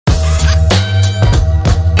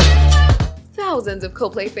Thousands of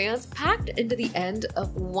Coldplay fans packed into the end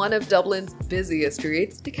of one of Dublin's busiest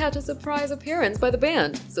streets to catch a surprise appearance by the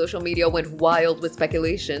band. Social media went wild with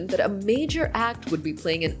speculation that a major act would be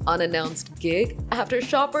playing an unannounced gig after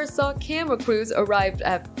shoppers saw camera crews arrive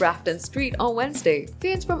at Grafton Street on Wednesday.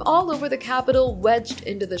 Fans from all over the capital wedged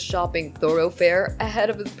into the shopping thoroughfare ahead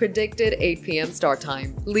of the predicted 8 p.m. start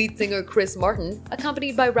time. Lead singer Chris Martin,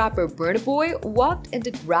 accompanied by rapper Burna Boy, walked into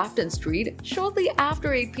Grafton Street shortly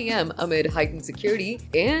after 8 p.m. amid heightened security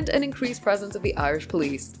and an increased presence of the Irish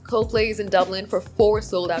police. Coldplay is in Dublin for 4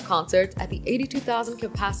 sold-out concerts at the 82,000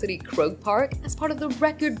 capacity Croke Park as part of the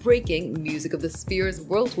record-breaking Music of the Spheres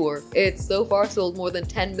World Tour. It's so far sold more than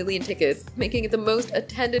 10 million tickets, making it the most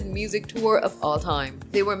attended music tour of all time.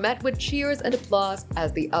 They were met with cheers and applause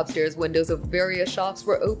as the upstairs windows of various shops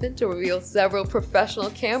were opened to reveal several professional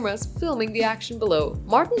cameras filming the action below.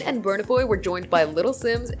 Martin and Burna Boy were joined by Little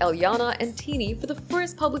Sims, Eliana, and Teeny for the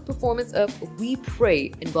first public performance of We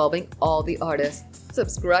Pray, involving all the artists.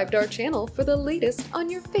 Subscribe to our channel for the latest on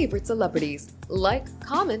your favorite celebrities. Like,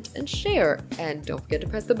 comment, and share. And don't forget to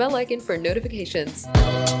press the bell icon for notifications.